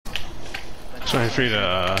Trying for you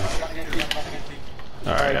to.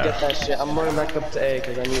 Alright, get that shit. I'm running back up to A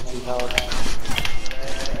because I need some help.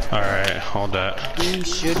 Alright, hold that. B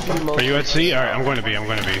should be most. Are you at C? Alright, I'm going to B. I'm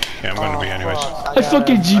going to B. Yeah, I'm going to B anyways. I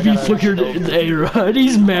fucking GB flickered the A-Rod.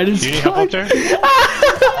 He's mad as fuck. You need help up there? I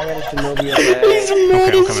got a Shinobi up there. He's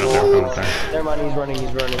mad Okay, I'm as coming up there. I'm coming up there. Never mind,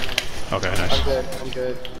 he's running. Okay, nice. I'm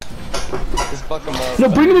good. Just fuck him up. No,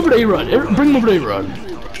 bring him over to A-Rod. Bring him over to A-Rod.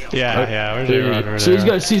 Yeah, where's A-Rod? So he's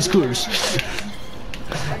got to see his coolers.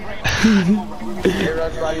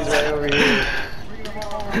 A-Rod's body's right over here.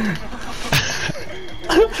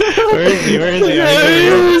 Where is he? Where is he?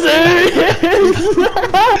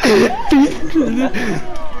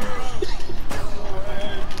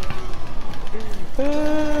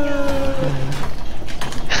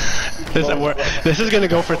 This is gonna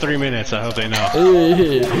go for 3 minutes. I hope they know.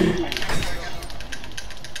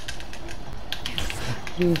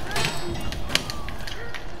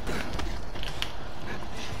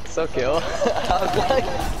 So kill. I was like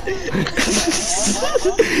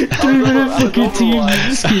 3-minute fucking team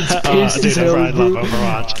just gets pissed as hell, I love bro.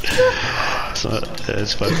 Overwatch. So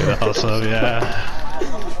it's fucking awesome, yeah.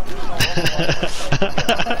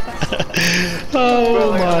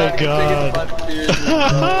 Oh my god.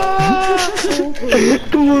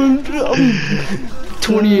 Come on,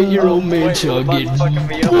 28-year-old man child getting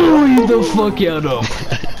bullied the fuck out of.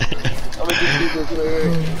 I'm gonna just do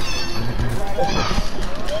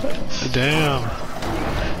this Damn.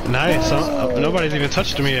 Nice. Nobody's even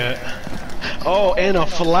touched me yet. Oh, and a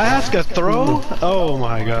flask, a throw? Oh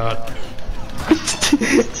my god.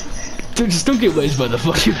 Dude, just don't get wasted by the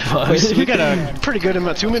fucking bot. We got a pretty good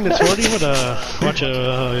amount, 2 minutes 40. I'm gonna watch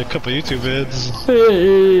a couple YouTube vids.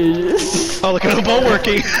 Oh, look at them both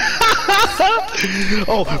working.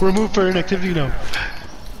 Oh, remove for inactivity now.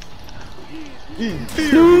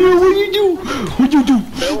 No, what do you do? What do you do?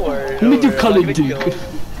 Don't worry. Let me do color duke.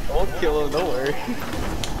 I won't kill him, don't worry.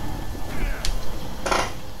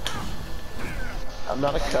 I'm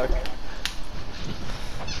not a cuck.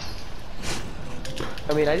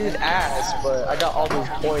 I mean, I did ass, but I got all those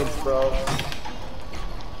points, bro.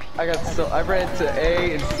 I ran to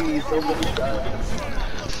A and C so many times.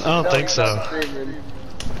 I don't think so.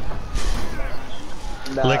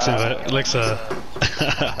 Nah. Lexa,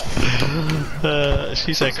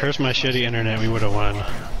 she said, curse my shitty internet, we would've won.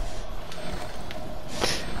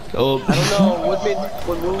 Oh. I don't know,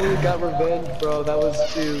 when we got revenge, bro, that was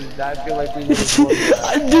too, I feel like we would've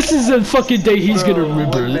won. This is a fucking day he's gonna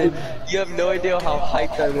remember. Man, you have no idea how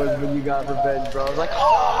hyped I was when you got revenge, bro. I was like,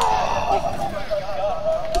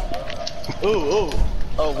 oh,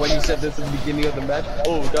 when you said this at the beginning of the match,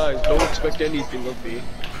 oh guys, don't expect anything of me.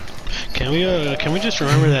 Can we just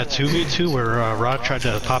remember that 2v2 where Rod tried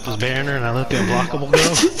to pop his banner and I let the unblockable go?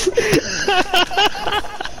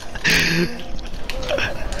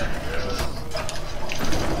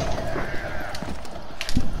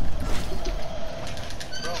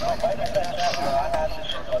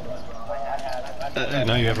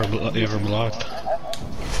 No, you ever blocked?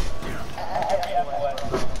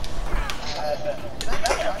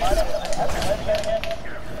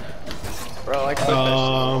 Bro, I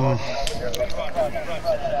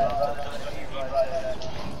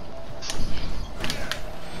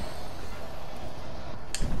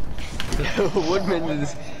Woodman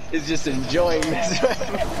is just enjoying this right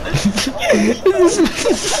now.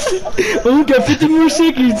 Oh, got 50 more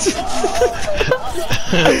seconds.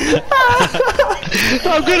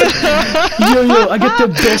 I'm gonna. Yo, I got the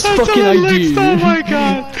best fucking idea. Oh my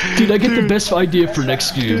god. Dude, I get the best idea for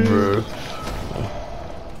next game, bro.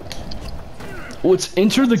 Let's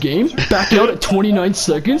enter the game, back out at 29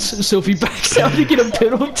 seconds, so if he backs out, he get a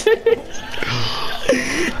penalty.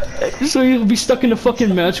 So he'll be stuck in a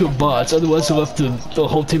fucking match with bots, otherwise he'll have to, the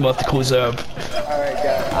whole team will have to close up. Alright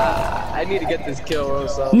guys, I need to get this kill,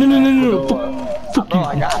 Rosa. No. Fuck Bro, you.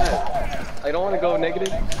 I got it. I don't want to go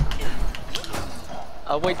negative.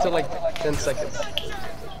 I'll wait till like 10 seconds.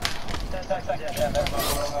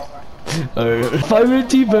 Alright, 5-minute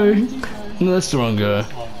T-bag. No, that's the wrong guy.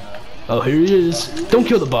 Oh, here he is. Don't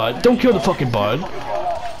kill the bot. Don't kill the fucking bot.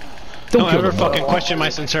 Don't ever fucking question my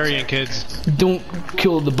Centurion, kids. Don't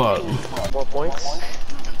kill the bot. More points?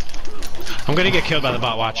 I'm gonna get killed by the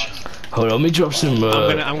bot, watch. Hold on, let me drop some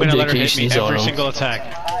I'm gonna let her hit me dedications on every him. single attack.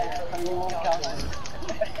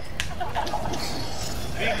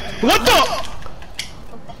 What the?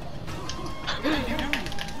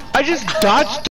 I just dodged